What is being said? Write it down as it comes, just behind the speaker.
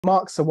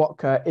Mark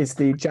Serwotka is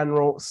the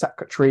General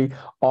Secretary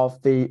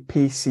of the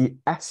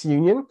PCS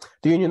Union,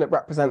 the union that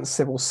represents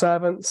civil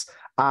servants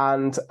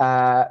and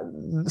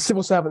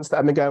civil servants that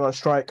have been going on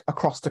strike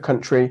across the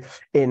country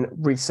in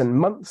recent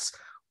months.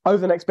 Over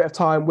the next bit of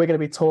time, we're going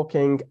to be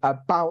talking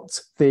about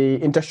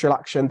the industrial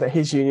action that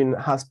his union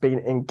has been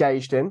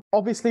engaged in.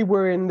 Obviously,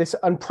 we're in this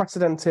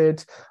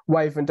unprecedented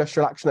wave of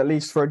industrial action, at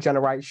least for a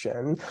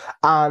generation.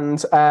 And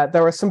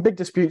there are some big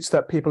disputes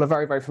that people are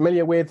very, very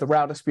familiar with, the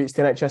rail disputes,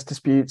 the NHS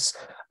disputes,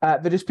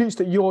 the disputes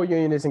that your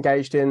union is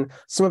engaged in.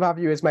 Some of our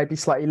viewers may be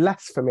slightly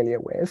less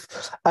familiar with.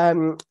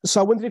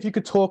 So I wondered if you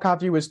could talk our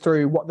viewers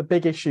through what the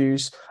big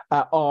issues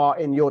are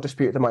in your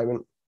dispute at the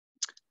moment.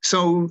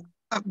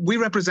 We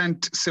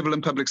represent civil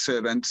and public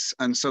servants,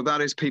 and so that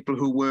is people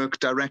who work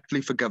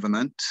directly for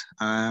government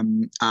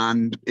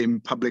and in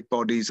public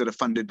bodies that are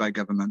funded by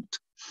government.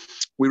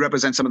 We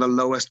represent some of the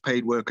lowest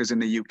paid workers in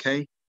the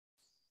UK.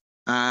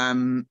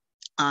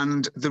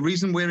 And the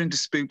reason we're in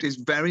dispute is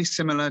very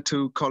similar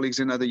to colleagues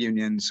in other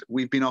unions.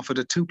 We've been offered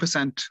a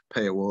 2%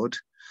 pay award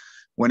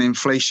when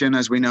inflation,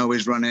 as we know,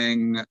 is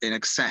running in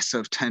excess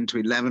of 10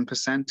 to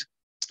 11%.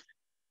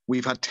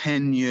 We've had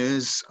 10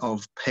 years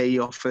of pay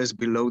offers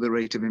below the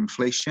rate of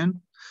inflation,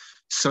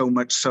 so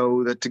much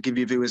so that, to give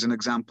you viewers an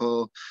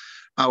example,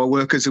 our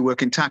workers who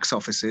work in tax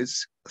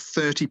offices,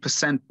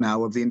 30%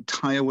 now of the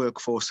entire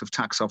workforce of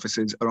tax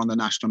offices are on the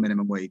national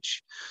minimum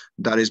wage.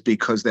 That is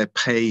because their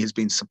pay has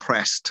been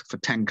suppressed for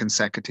 10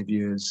 consecutive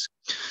years.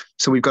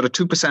 So we've got a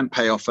 2%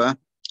 pay offer.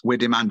 We're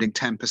demanding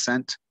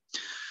 10%.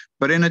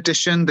 But in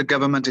addition, the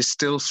government is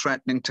still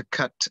threatening to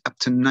cut up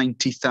to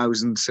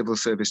 90,000 civil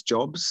service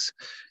jobs,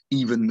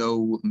 even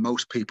though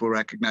most people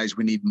recognise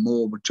we need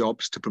more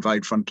jobs to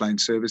provide frontline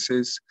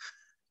services.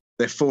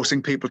 They're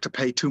forcing people to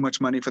pay too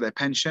much money for their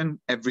pension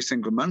every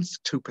single month,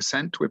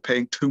 2%. We're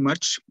paying too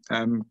much,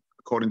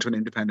 according to an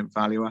independent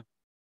valuer.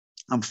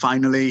 And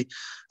finally,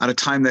 at a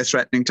time they're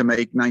threatening to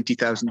make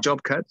 90,000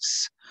 job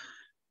cuts,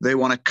 they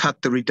want to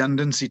cut the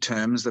redundancy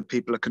terms that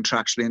people are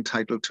contractually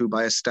entitled to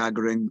by a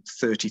staggering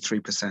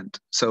 33%.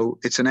 So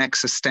it's an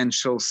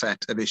existential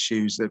set of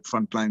issues that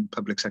frontline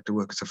public sector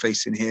workers are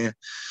facing here.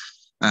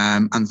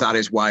 And that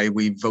is why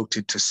we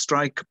voted to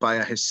strike by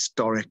a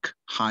historic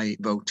high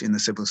vote in the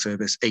civil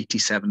service.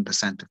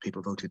 87% of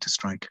people voted to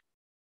strike.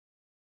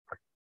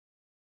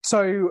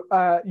 So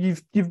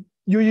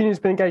your union's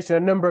been engaged in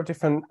a number of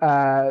different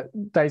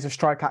days of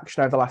strike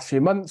action over the last few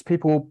months.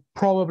 People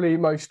probably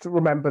most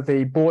remember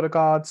the border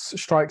guards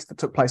strikes that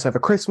took place over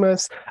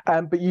Christmas,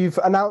 but you've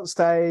announced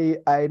a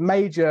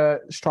major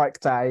strike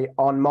day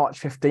on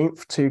March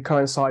 15th to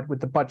coincide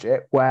with the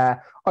budget,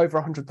 where over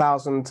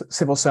 100,000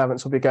 civil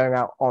servants will be going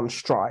out on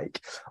strike.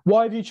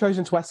 Why have you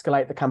chosen to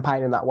escalate the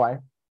campaign in that way?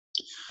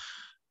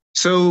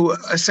 So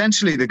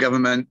essentially, the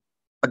government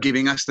are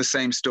giving us the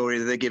same story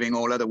that they're giving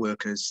all other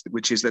workers,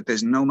 which is that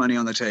there's no money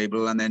on the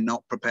table and they're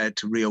not prepared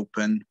to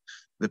reopen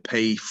the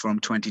pay from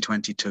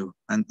 2022.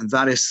 And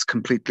that is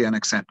completely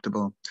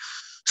unacceptable.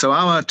 So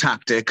our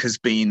tactic has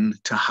been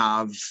to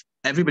have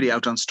everybody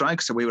out on strike.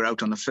 So we were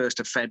out on the 1st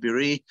of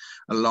February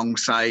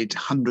alongside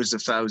hundreds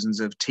of thousands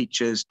of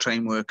teachers,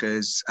 train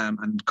workers,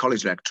 and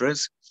college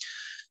lecturers.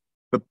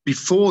 But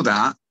before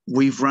that,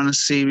 we've run a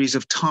series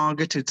of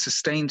targeted,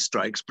 sustained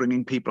strikes,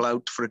 bringing people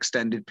out for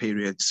extended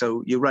periods.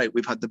 So you're right,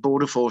 we've had the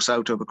border force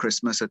out over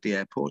Christmas at the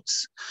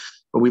airports,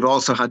 but we've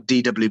also had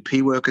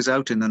DWP workers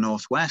out in the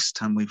Northwest,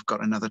 and we've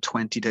got another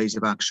 20 days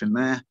of action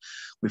there.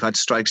 We've had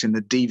strikes in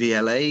the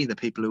DVLA, the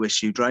people who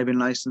issue driving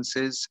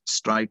licenses,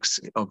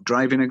 strikes of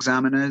driving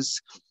examiners,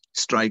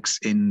 strikes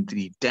in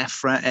the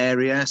DEFRA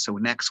area. So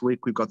next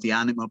week, we've got the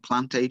Animal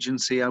Plant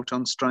Agency out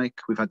on strike.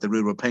 We've had the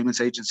Rural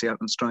Payments Agency out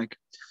on strike.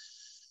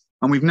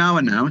 And we've now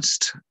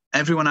announced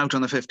everyone out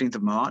on the 15th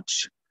of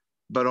March,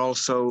 but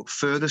also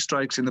further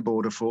strikes in the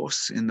border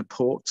force, in the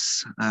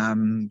ports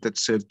that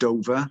serve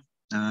Dover,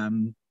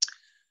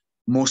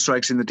 more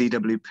strikes in the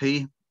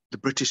DWP. The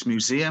British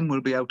Museum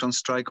will be out on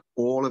strike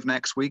all of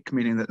next week,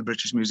 meaning that the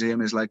British Museum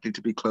is likely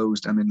to be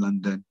closed in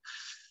London.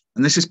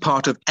 And this is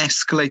part of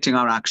escalating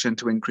our action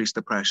to increase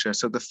the pressure.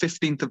 So the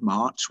 15th of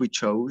March, we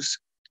chose,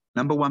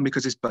 number one,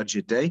 because it's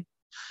budget day.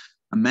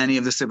 And many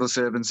of the civil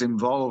servants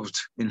involved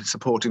in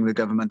supporting the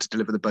government to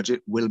deliver the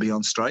budget will be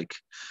on strike,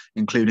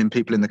 including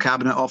people in the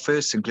Cabinet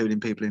Office, including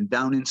people in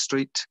Downing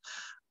Street.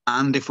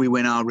 And if we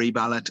win our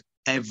reballot,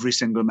 every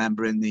single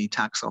member in the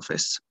tax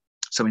office.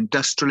 So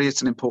industrially,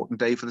 it's an important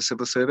day for the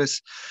civil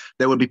service.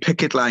 There will be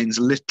picket lines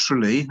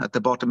literally at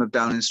the bottom of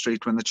Downing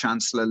Street when the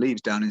Chancellor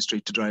leaves Downing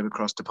Street to drive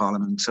across to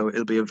Parliament. So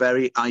it'll be a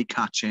very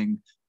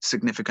eye-catching,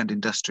 significant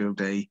industrial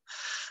day.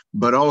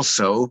 But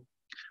also,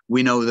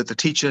 we know that the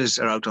teachers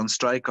are out on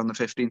strike on the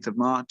 15th of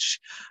March,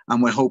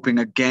 and we're hoping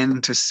again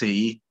to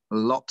see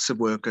lots of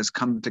workers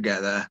come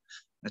together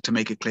to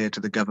make it clear to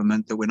the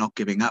government that we're not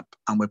giving up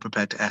and we're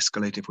prepared to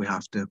escalate if we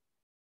have to.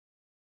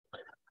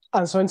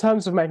 And so in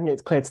terms of making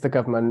it clear to the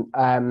government,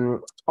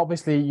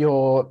 obviously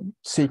you're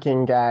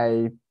seeking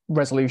a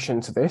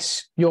resolution to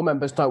this. Your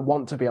members don't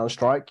want to be on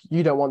strike.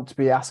 You don't want to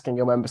be asking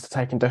your members to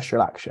take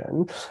industrial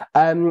action.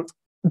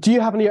 Do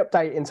you have any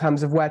update in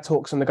terms of where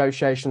talks and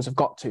negotiations have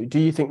got to? Do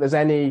you think there's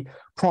any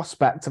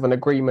prospect of an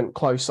agreement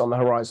close on the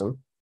horizon?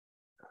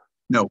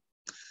 No.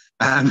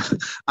 And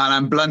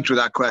I'm blunt with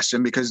that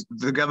question because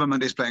the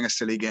government is playing a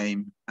silly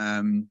game.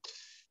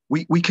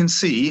 We can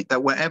see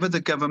that wherever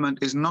the government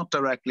is not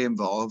directly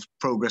involved,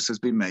 progress has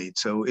been made.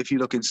 So if you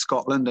look in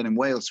Scotland and in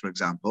Wales, for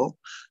example,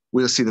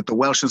 we'll see that the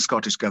Welsh and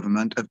Scottish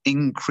government have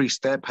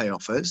increased their pay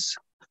offers.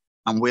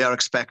 And we are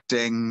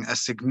expecting a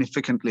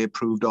significantly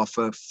approved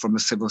offer from the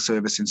civil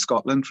service in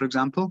Scotland, for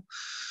example.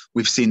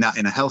 We've seen that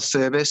in a health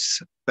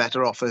service,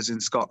 better offers in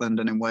Scotland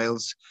and in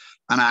Wales,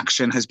 and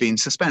action has been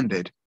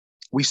suspended.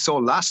 We saw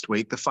last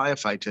week the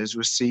firefighters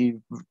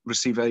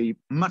receive a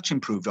much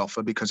improved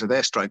offer because of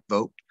their strike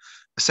vote,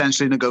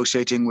 essentially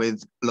negotiating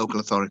with local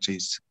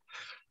authorities.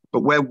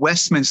 But where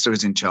Westminster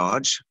is in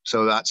charge,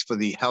 so that's for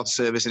the health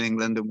service in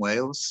England and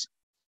Wales.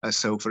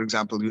 So, for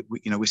example,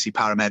 we see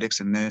paramedics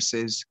and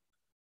nurses,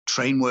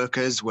 train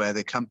workers, where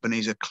the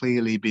companies are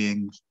clearly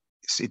being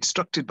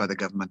instructed by the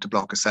government to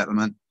block a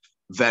settlement.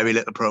 Very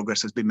little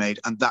progress has been made,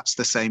 and that's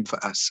the same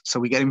for us. So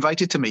we get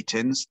invited to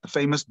meetings. The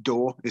famous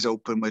door is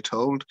open, we're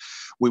told.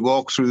 We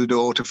walk through the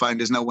door to find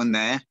there's no one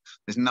there.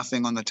 There's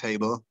nothing on the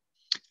table.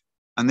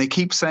 And they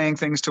keep saying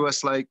things to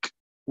us like,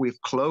 we've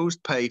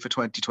closed pay for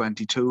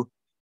 2022.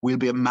 We'll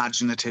be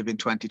imaginative in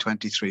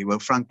 2023. Well,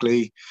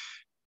 frankly,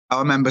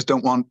 our members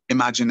don't want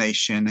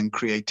imagination and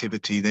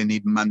creativity. They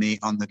need money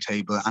on the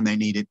table, and they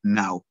need it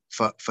now.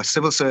 For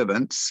civil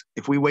servants,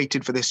 if we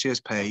waited for this year's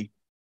pay,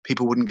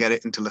 people wouldn't get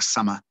it until the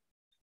summer.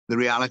 The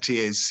reality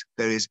is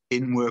there is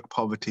in-work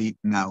poverty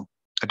now.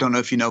 I don't know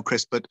if you know,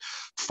 Chris, but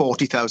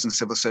 40,000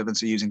 civil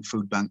servants are using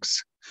food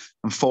banks,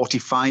 and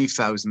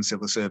 45,000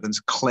 civil servants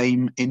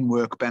claim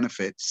in-work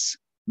benefits,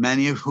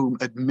 many of whom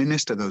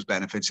administer those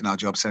benefits in our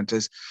job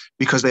centres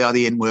because they are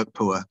the in-work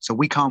poor. So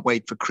we can't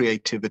wait for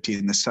creativity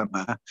in the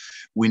summer.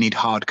 We need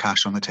hard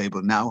cash on the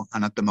table now.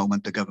 And at the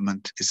moment, the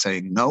government is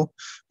saying no.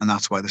 And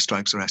that's why the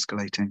strikes are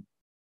escalating.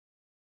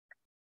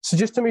 So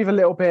just to move a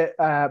little bit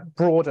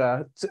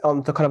broader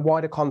on the kind of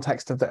wider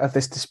context of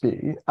this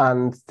dispute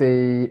and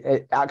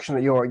the action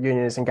that your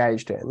union is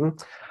engaged in,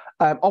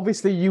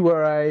 obviously you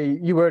were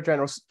a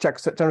general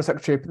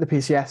secretary of the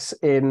PCS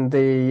in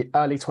the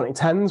early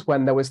 2010s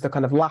when there was the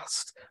kind of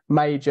last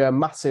major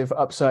massive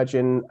upsurge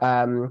in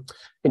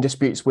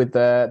disputes, with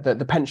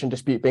the pension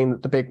dispute being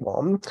the big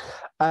one.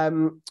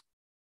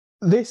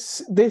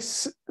 This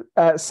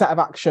set of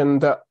action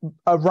that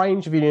a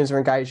range of unions are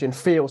engaged in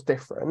feels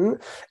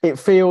different. It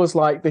feels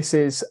like this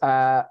is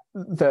firstly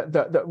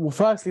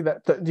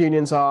that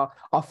unions are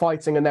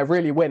fighting and they're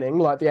really winning,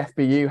 like the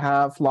FBU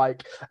have,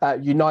 like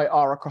Unite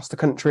are across the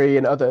country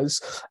and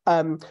others.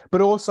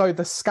 But also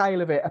the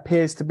scale of it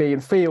appears to be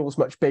and feels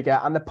much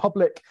bigger, and the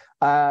public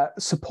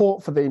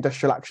support for the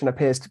industrial action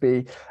appears to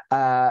be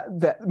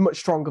much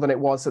stronger than it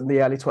was in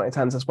the early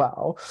 2010s as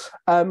well.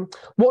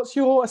 What's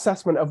your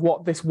assessment of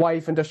what this wave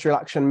of industrial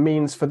action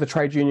means for the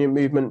trade union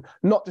movement,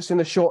 not just in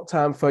the short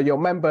term for your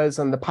members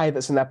and the pay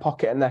that's in their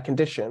pocket and their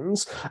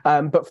conditions,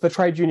 but for the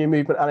trade union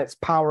movement and its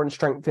power and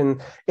strength in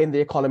the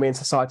economy and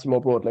society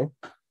more broadly?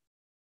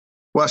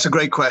 Well, it's a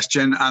great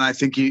question, and I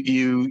think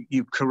you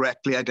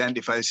correctly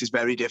identify this is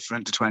very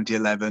different to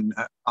 2011.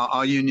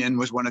 Our union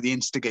was one of the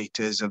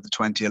instigators of the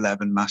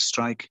 2011 mass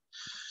strike.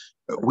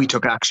 We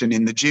took action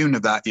in the June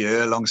of that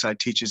year alongside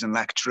teachers and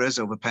lecturers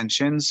over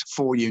pensions,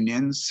 4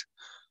 unions.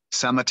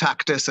 Some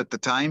attacked us at the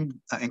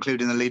time,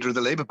 including the leader of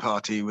the Labour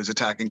Party, who was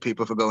attacking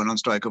people for going on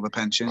strike over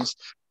pensions.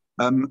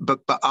 But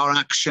our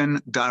action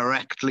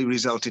directly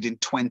resulted in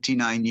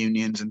 29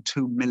 unions and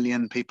 2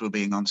 million people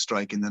being on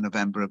strike in the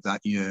November of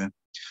that year.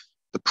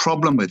 The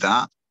problem with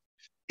that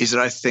is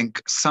that I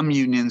think some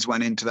unions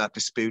went into that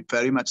dispute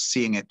very much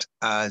seeing it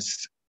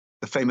as,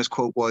 the famous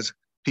quote was,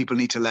 people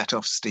need to let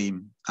off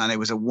steam. And it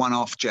was a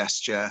one-off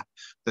gesture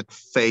that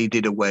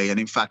faded away. And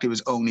in fact, it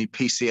was only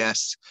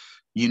PCS,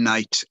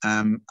 Unite,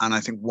 and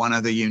I think one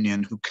other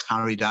union who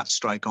carried that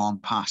strike on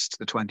past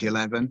the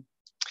 2011.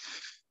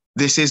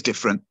 This is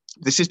different.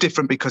 This is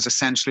different because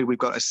essentially we've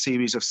got a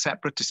series of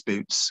separate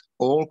disputes,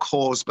 all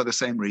caused by the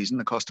same reason,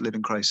 the cost of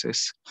living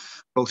crisis,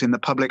 both in the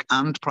public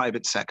and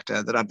private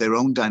sector, that have their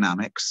own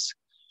dynamics.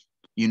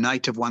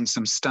 Unite have won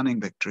some stunning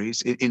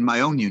victories. In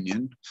my own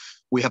union,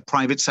 we have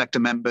private sector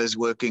members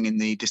working in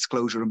the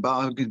disclosure and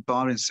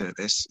barring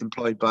service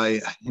employed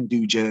by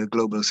Hinduja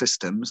Global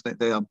Systems.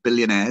 They are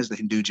billionaires, the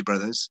Hinduja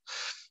brothers.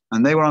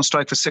 And they were on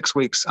strike for 6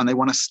 weeks and they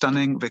won a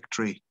stunning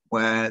victory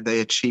where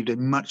they achieved a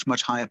much,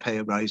 much higher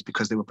pay rise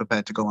because they were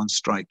prepared to go on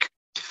strike.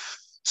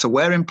 So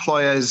where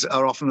employers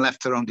are often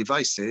left to their own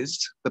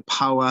devices, the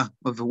power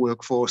of the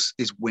workforce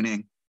is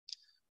winning.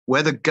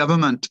 Where the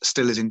government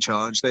still is in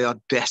charge, they are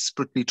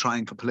desperately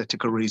trying for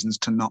political reasons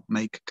to not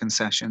make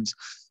concessions.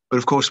 But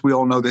of course, we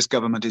all know this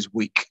government is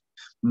weak,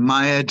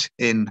 mired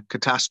in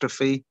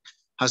catastrophe,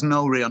 has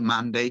no real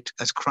mandate,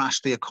 has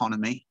crashed the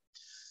economy.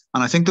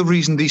 And I think the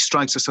reason these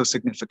strikes are so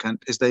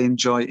significant is they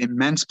enjoy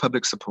immense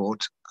public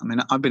support. I mean,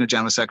 I've been a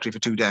general secretary for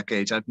 2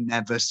 decades. I've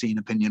never seen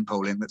opinion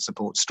polling that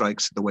supports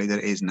strikes the way that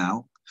it is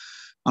now.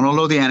 And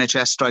although the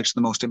NHS strikes are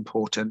the most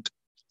important,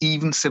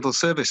 even civil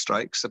service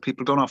strikes, that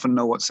people don't often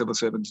know what civil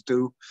servants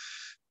do,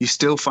 you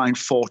still find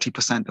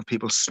 40% of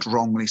people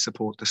strongly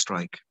support the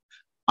strike.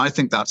 I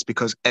think that's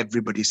because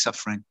everybody's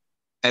suffering.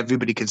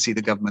 Everybody can see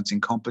the government's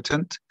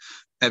incompetent.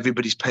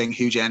 Everybody's paying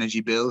huge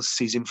energy bills,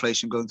 sees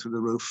inflation going through the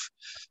roof,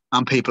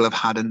 and people have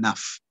had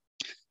enough.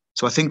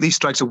 So I think these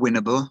strikes are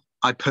winnable.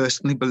 I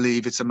personally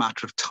believe it's a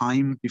matter of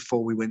time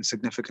before we win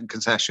significant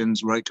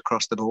concessions right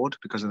across the board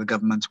because of the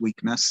government's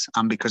weakness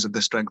and because of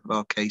the strength of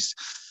our case.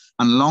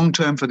 And long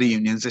term for the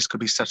unions, this could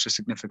be such a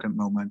significant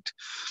moment.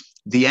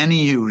 The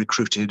NEU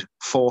recruited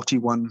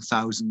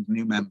 41,000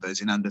 new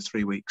members in under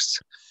 3 weeks.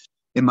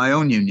 In my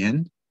own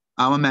union,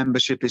 our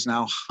membership is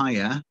now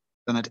higher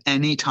than at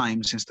any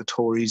time since the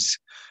Tories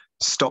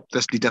stopped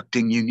us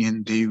deducting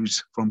union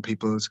dues from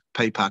people's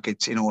pay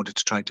packets in order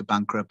to try to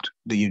bankrupt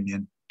the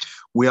union.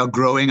 We are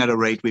growing at a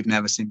rate we've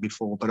never seen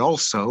before, but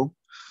also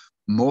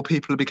more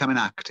people are becoming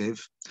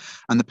active.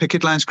 And the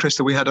picket lines, Chris,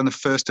 that we had on the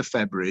 1st of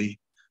February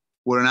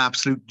were an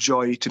absolute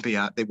joy to be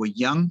at. They were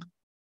young,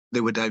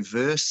 they were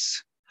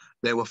diverse,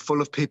 they were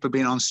full of people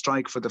being on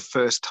strike for the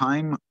first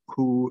time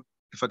who,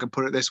 if I can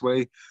put it this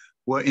way,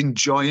 were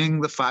enjoying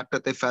the fact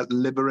that they felt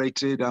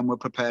liberated and were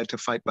prepared to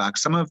fight back.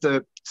 Some of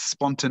the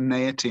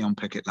spontaneity on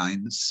picket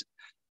lines,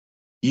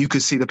 you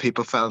could see the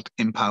people felt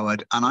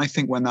empowered. And I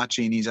think when that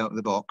genie's out of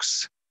the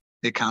box,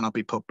 it cannot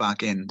be put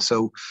back in.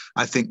 So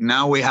I think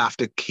now we have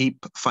to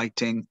keep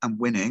fighting and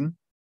winning.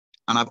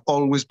 And I've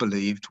always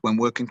believed when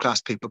working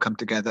class people come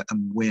together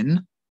and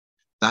win,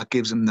 that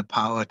gives them the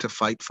power to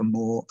fight for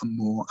more and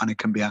more, and it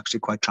can be actually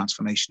quite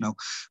transformational.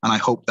 And I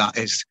hope that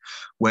is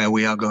where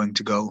we are going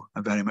to go.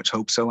 I very much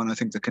hope so, and I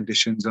think the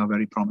conditions are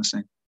very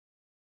promising.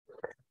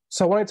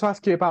 So I wanted to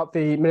ask you about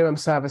the minimum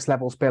service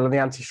levels bill and the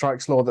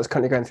anti-strikes law that's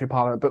currently going through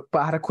Parliament, but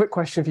I had a quick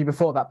question for you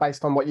before that,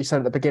 based on what you said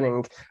at the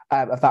beginning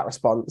of that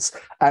response.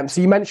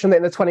 So you mentioned that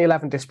in the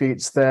 2011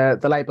 disputes, the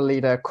Labour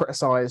leader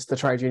criticised the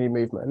trade union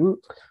movement.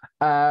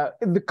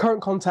 In the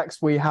current context,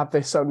 we have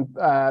this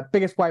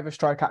biggest wave of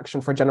strike action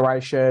for a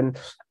generation.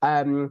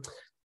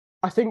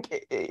 I think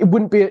it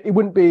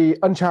wouldn't be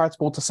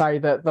uncharitable to say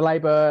that the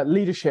Labour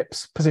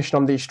leadership's position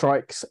on these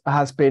strikes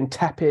has been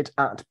tepid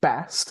at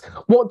best.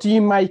 What do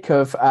you make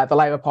of the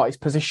Labour Party's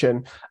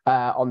position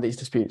on these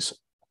disputes?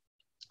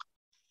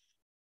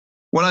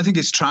 Well, I think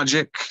it's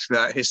tragic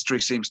that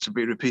history seems to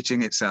be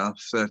repeating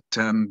itself,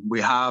 that we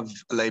have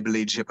a Labour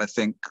leadership, I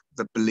think,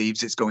 that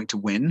believes it's going to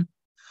win,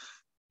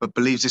 but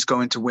believes it's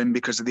going to win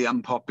because of the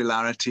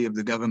unpopularity of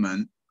the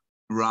government,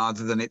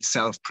 rather than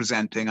itself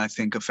presenting, I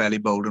think, a fairly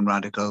bold and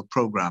radical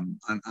programme.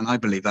 And I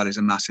believe that is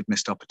a massive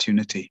missed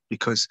opportunity,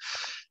 because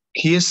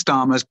Keir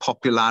Starmer's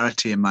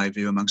popularity, in my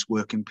view, amongst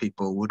working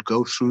people would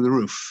go through the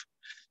roof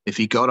if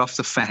he got off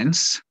the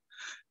fence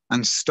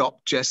and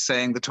stopped just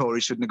saying the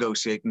Tories should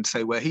negotiate and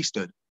say where he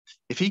stood.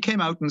 If he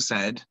came out and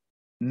said,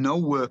 no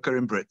worker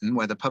in Britain,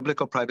 whether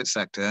public or private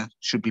sector,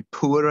 should be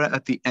poorer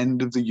at the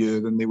end of the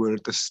year than they were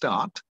at the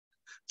start,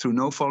 through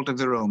no fault of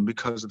their own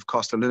because of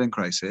cost of living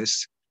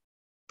crisis,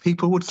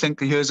 people would think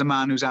that here's a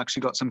man who's actually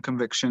got some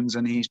convictions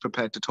and he's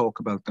prepared to talk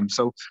about them.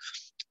 So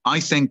I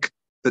think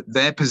that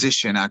their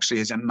position actually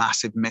is a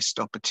massive missed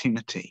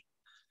opportunity.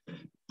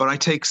 But I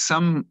take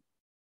some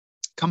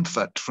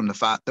comfort from the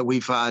fact that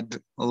we've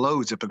had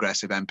loads of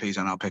progressive MPs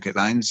on our picket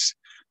lines.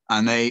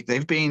 And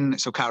they've been,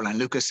 so Caroline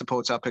Lucas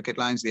supports our picket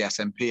lines, the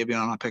SNP have been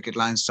on our picket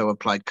lines, so have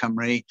Plaid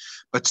Cymru,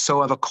 but so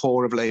have a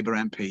core of Labour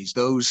MPs,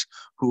 those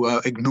who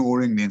are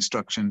ignoring the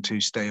instruction to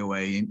stay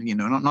away, you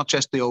know, not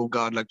just the old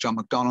guard like John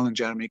McDonnell and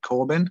Jeremy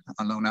Corbyn,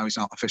 although now he's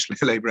not officially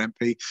a Labour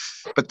MP,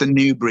 but the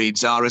new breed,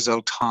 Zara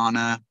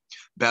Zoltana,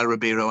 Bel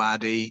Rabiro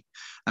Adi,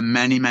 and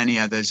many, many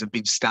others have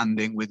been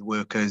standing with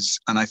workers,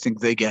 and I think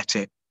they get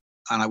it.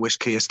 And I wish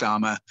Keir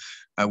Starmer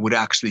would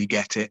actually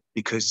get it,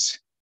 because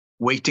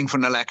waiting for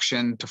an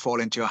election to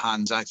fall into your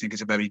hands, I think,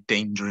 is a very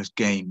dangerous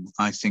game.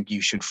 I think you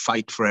should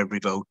fight for every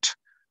vote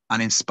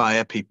and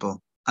inspire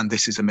people. And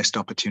this is a missed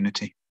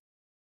opportunity.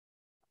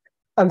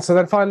 And so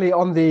then finally,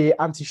 on the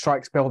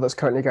anti-strikes bill that's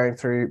currently going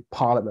through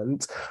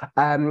Parliament,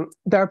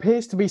 there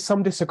appears to be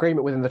some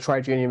disagreement within the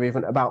trade union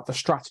movement about the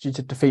strategy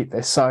to defeat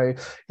this. So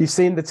you've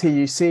seen the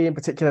TUC in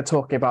particular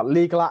talking about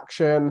legal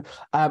action.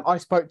 I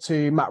spoke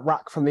to Matt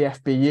Rack from the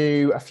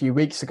FBU a few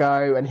weeks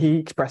ago, and he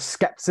expressed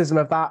scepticism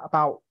of that,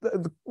 about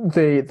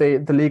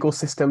the legal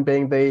system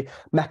being the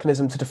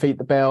mechanism to defeat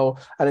the bill,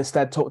 and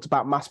instead talked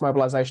about mass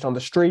mobilisation on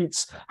the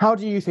streets. How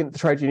do you think the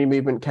trade union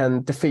movement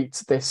can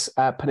defeat this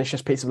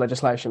pernicious piece of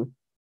legislation?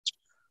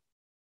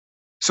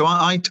 So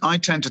I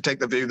tend to take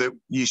the view that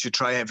you should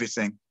try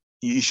everything.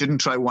 You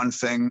shouldn't try one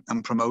thing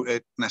and promote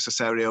it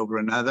necessarily over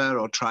another,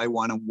 or try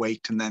one and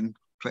wait and then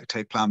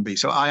take plan B.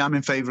 So I am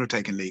in favour of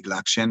taking legal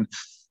action.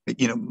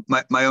 You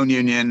know, my own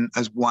union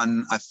has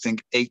won, I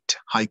think, 8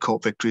 High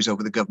Court victories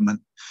over the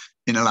government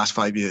in the last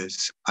 5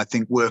 years. I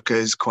think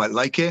workers quite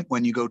like it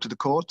when you go to the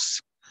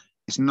courts.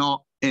 It's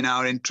not in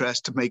our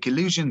interest to make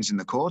illusions in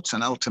the courts,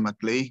 and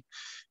ultimately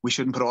we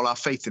shouldn't put all our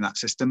faith in that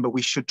system, but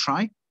we should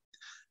try.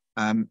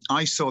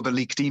 I saw the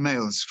leaked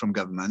emails from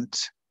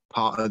government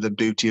part of the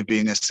beauty of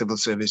being a civil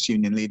service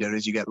union leader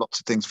is you get lots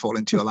of things fall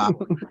into your lap.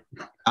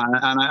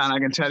 and I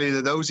can tell you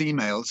that those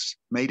emails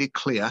made it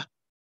clear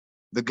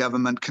the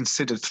government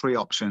considered three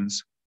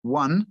options.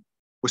 One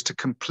was to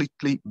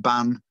completely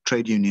ban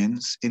trade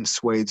unions in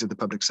swathes of the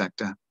public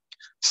sector.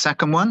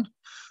 Second one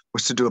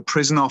was to do a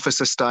prison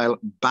officer style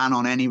ban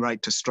on any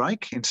right to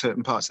strike in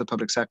certain parts of the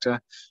public sector.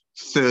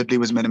 Thirdly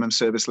was minimum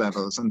service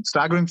levels. And the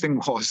staggering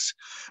thing was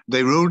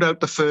they ruled out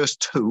the first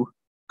two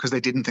because they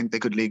didn't think they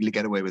could legally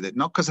get away with it,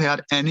 not because they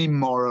had any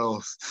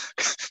moral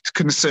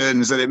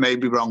concerns that it may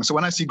be wrong. So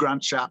when I see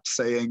Grant Shapps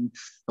saying,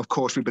 of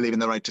course we believe in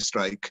the right to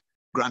strike,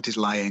 Grant is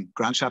lying.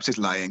 Grant Shapps is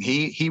lying.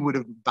 He would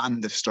have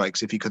banned the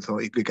strikes if he thought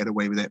he could get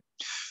away with it.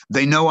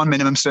 They know on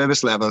minimum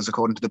service levels,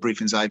 according to the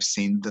briefings I've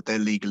seen, that they're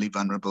legally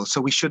vulnerable. So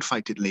we should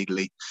fight it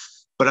legally.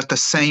 But at the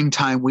same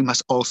time, we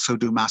must also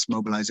do mass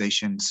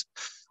mobilizations.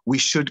 We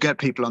should get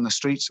people on the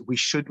streets. We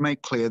should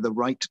make clear the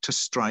right to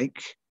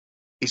strike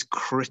is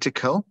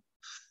critical.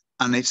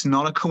 And it's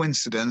not a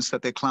coincidence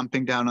that they're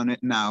clamping down on it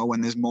now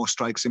when there's more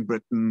strikes in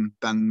Britain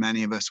than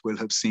many of us will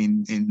have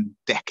seen in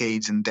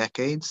decades and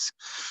decades.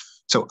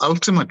 So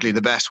ultimately,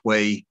 the best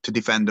way to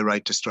defend the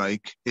right to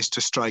strike is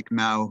to strike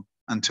now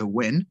and to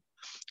win.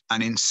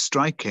 And in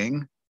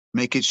striking,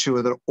 making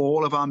sure that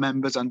all of our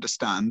members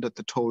understand that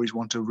the Tories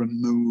want to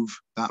remove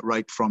that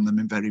right from them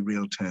in very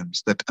real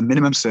terms, that a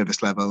minimum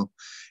service level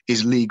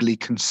is legally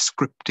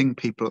conscripting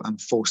people and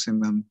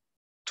forcing them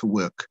to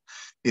work.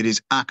 It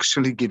is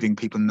actually giving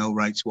people no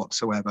rights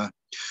whatsoever.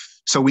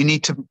 So we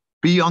need to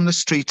be on the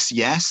streets,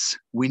 yes.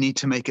 We need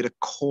to make it a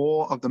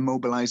core of the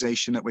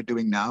mobilization that we're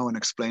doing now and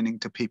explaining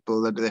to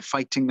people that they're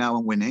fighting now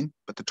and winning,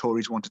 but the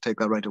Tories want to take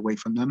that right away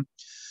from them.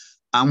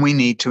 And we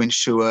need to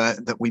ensure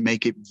that we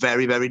make it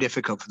very, very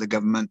difficult for the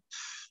government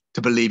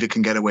to believe it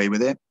can get away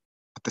with it.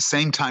 At the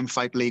same time,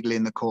 fight legally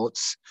in the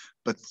courts.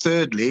 But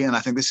thirdly, and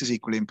I think this is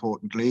equally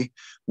importantly,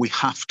 we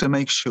have to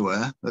make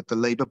sure that the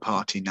Labour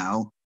Party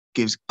now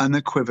gives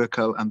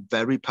unequivocal and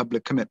very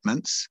public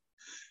commitments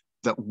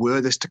that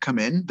were this to come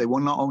in, they will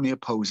not only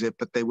oppose it,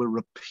 but they will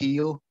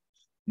repeal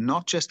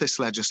not just this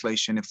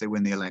legislation if they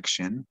win the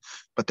election,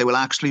 but they will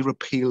actually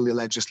repeal the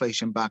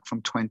legislation back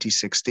from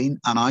 2016.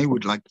 And I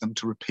would like them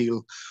to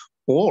repeal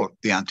all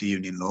the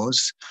anti-union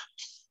laws.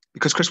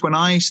 Because, Chris, when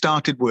I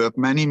started work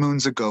many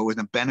moons ago in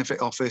a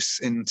benefit office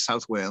in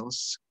South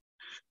Wales,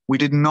 we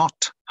did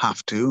not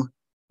have to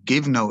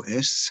give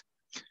notice,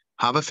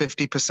 have a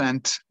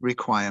 50%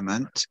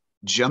 requirement,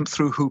 jump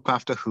through hoop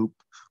after hoop.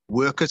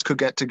 Workers could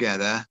get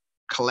together,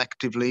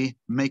 collectively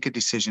make a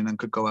decision and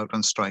could go out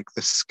on strike.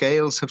 The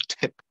scales have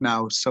tipped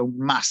now so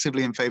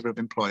massively in favor of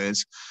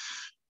employers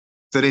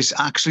that it's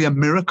actually a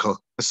miracle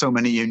that so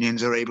many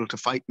unions are able to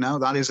fight now.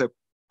 That is a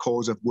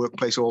cause of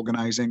workplace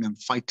organizing and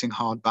fighting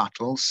hard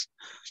battles.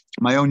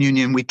 My own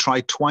union, we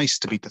tried twice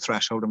to beat the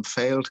threshold and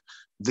failed.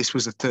 This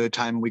was the third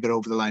time we got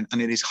over the line,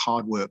 and it is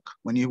hard work.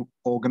 When you're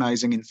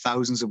organizing in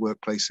thousands of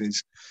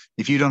workplaces,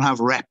 if you don't have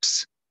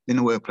reps in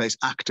the workplace,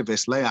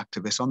 activists, lay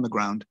activists on the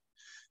ground,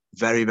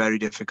 very, very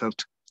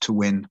difficult to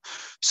win.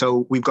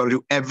 So we've got to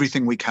do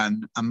everything we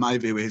can. And my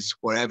view is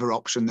whatever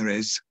option there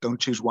is, don't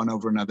choose one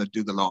over another,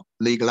 do the lot.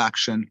 Legal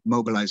action,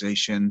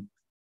 mobilization.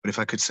 But if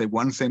I could say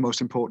one thing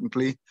most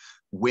importantly,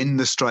 win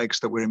the strikes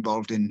that we're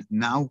involved in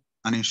now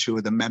and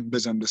ensure the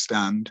members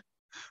understand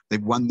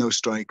they've won those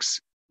strikes,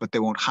 but they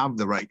won't have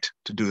the right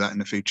to do that in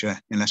the future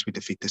unless we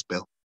defeat this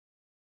bill.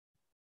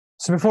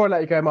 So before I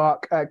let you go,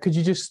 Mark, could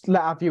you just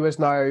let our viewers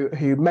know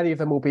who many of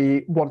them will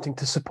be wanting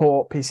to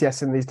support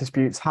PCS in these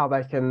disputes, how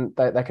they can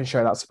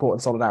show that support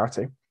and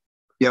solidarity?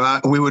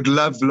 Yeah, we would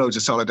love loads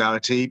of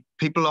solidarity.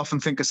 People often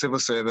think of civil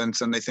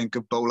servants and they think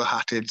of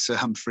bowler-hatted Sir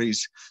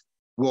Humphreys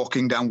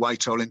walking down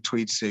Whitehall in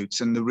tweed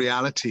suits. And the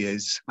reality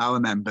is our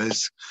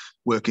members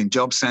work in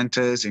job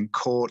centres, in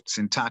courts,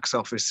 in tax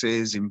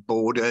offices, in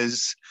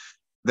borders.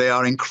 They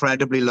are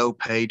incredibly low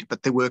paid,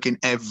 but they work in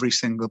every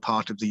single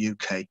part of the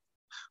UK.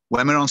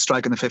 When we're on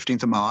strike on the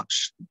 15th of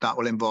March, that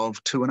will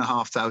involve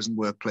 2,500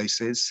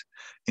 workplaces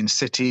in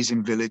cities,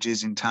 in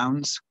villages, in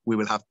towns. We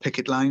will have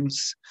picket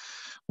lines.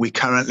 We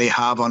currently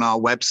have on our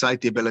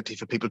website the ability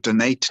for people to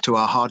donate to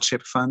our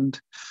hardship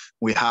fund.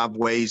 We have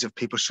ways of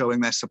people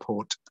showing their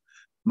support.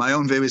 My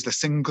own view is the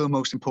single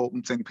most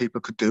important thing people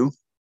could do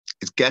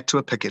is get to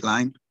a picket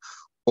line,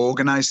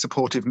 organise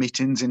supportive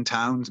meetings in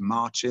towns,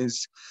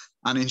 marches,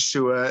 and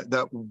ensure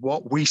that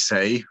what we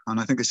say, and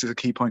I think this is a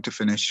key point to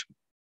finish,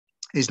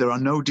 is there are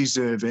no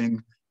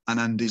deserving and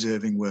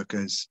undeserving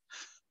workers.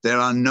 There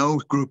are no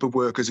group of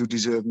workers who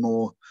deserve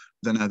more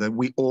than other.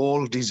 We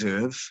all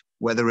deserve,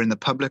 whether we're in the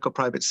public or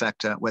private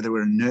sector, whether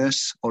we're a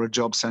nurse or a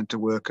job centre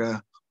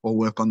worker or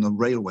work on the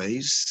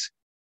railways,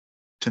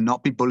 to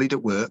not be bullied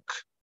at work,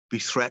 be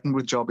threatened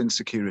with job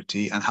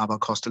insecurity and have our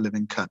cost of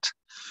living cut.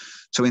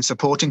 So in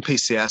supporting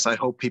PCS, I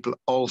hope people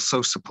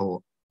also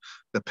support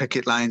the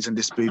picket lines and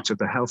disputes of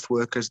the health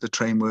workers, the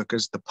train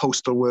workers, the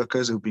postal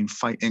workers who've been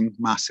fighting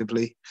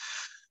massively.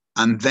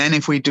 And then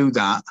if we do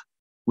that,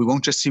 we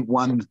won't just see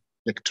one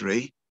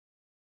victory,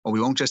 or we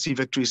won't just see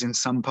victories in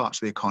some parts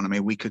of the economy.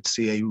 We could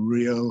see a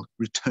real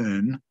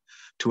return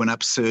to an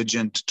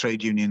upsurgent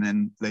trade union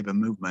and labour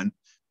movement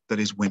that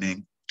is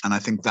winning. And I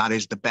think that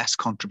is the best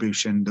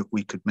contribution that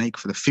we could make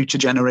for the future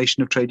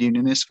generation of trade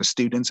unionists, for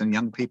students and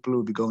young people who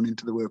will be going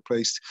into the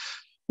workplace.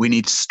 We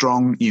need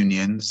strong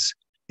unions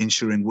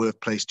ensuring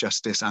workplace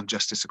justice and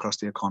justice across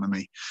the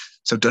economy.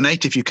 So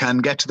donate if you can,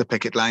 get to the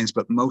picket lines,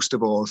 but most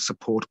of all,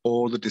 support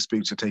all the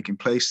disputes that are taking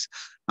place.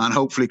 And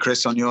hopefully,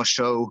 Chris, on your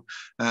show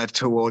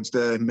towards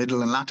the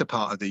middle and latter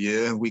part of the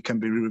year, we can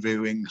be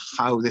reviewing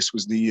how this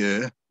was the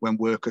year when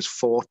workers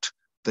fought,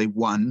 they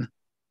won,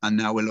 and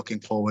now we're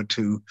looking forward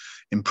to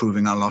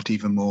improving our lot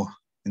even more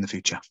in the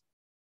future.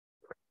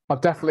 I'll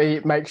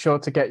definitely make sure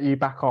to get you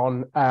back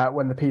on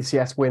when the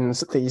PCS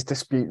wins these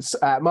disputes.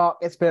 Mark,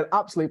 it's been an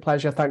absolute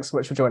pleasure. Thanks so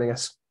much for joining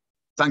us.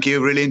 Thank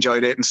you. Really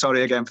enjoyed it. And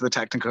sorry again for the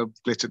technical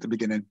glitch at the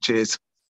beginning. Cheers.